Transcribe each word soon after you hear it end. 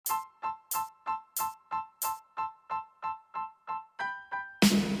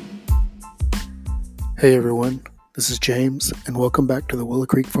Hey everyone, this is James, and welcome back to the Willow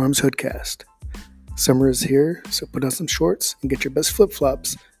Creek Farms Hoodcast. Summer is here, so put on some shorts and get your best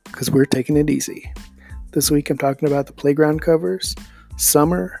flip-flops, because we're taking it easy. This week I'm talking about the playground covers,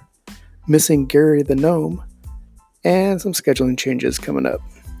 summer, missing Gary the Gnome, and some scheduling changes coming up.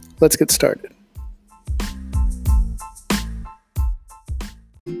 Let's get started.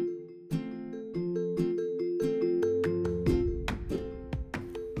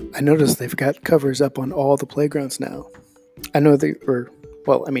 I noticed they've got covers up on all the playgrounds now. I know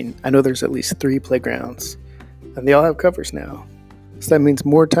there's at least 3 playgrounds, and they all have covers now. So that means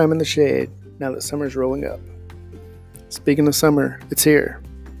more time in the shade now that summer's rolling up. Speaking of summer, it's here.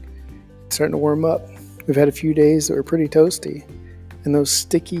 It's starting to warm up. We've had a few days that were pretty toasty, and those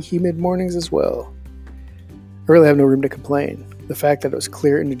sticky, humid mornings as well. I really have no room to complain. The fact that it was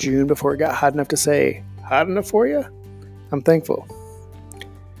clear into June before it got hot enough to say, hot enough for you? I'm thankful.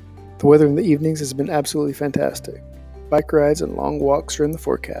 The weather in the evenings has been absolutely fantastic. Bike rides and long walks are in the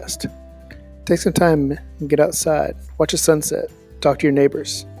forecast. Take some time and get outside, watch a sunset, talk to your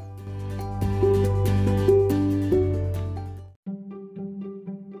neighbors.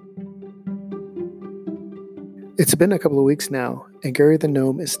 It's been a couple of weeks now, and Gary the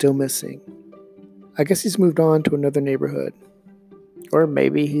Gnome is still missing. I guess he's moved on to another neighborhood. Or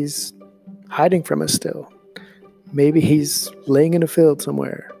maybe he's hiding from us still. Maybe he's laying in a field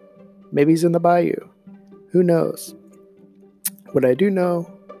somewhere. Maybe he's in the bayou. Who knows? What I do know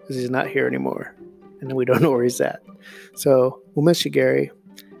is he's not here anymore, and we don't know where he's at. So we'll miss you, Gary.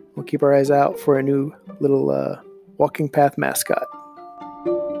 We'll keep our eyes out for a new little walking path mascot.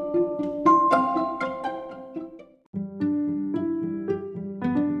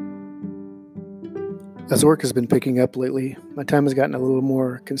 As work has been picking up lately, my time has gotten a little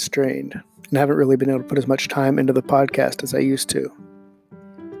more constrained, and I haven't really been able to put as much time into the podcast as I used to.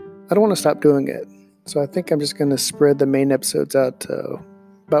 I don't want to stop doing it, so I think I'm just going to spread the main episodes out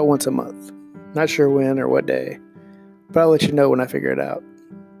about once a month. Not sure when or what day, but I'll let you know when I figure it out.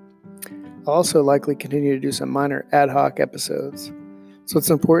 I'll also likely continue to do some minor ad hoc episodes, so it's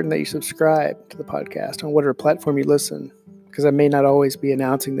important that you subscribe to the podcast on whatever platform you listen, because I may not always be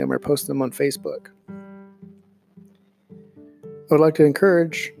announcing them or posting them on Facebook. I would like to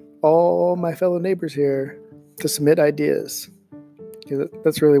encourage all my fellow neighbors here to submit ideas.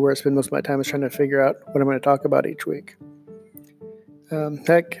 That's really where I spend most of my time, is trying to figure out what I'm going to talk about each week.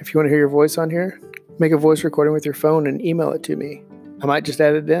 Heck, if you want to hear your voice on here, make a voice recording with your phone and email it to me. I might just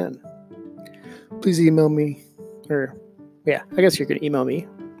add it in. Please email me, I guess you can email me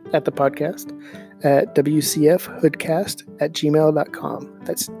at the podcast at wcfhoodcast@gmail.com.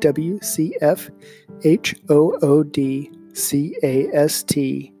 That's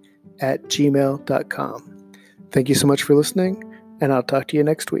wcfhoodcast@gmail.com. Thank you so much for listening, and I'll talk to you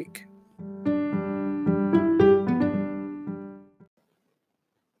next week.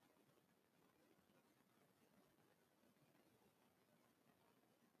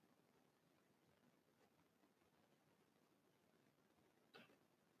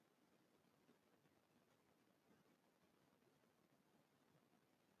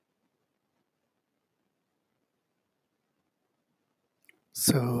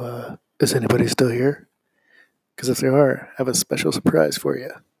 So, is anybody still here? Because if they are, I have a special surprise for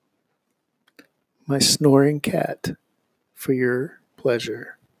you. My snoring cat, for your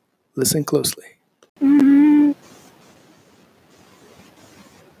pleasure. Listen closely.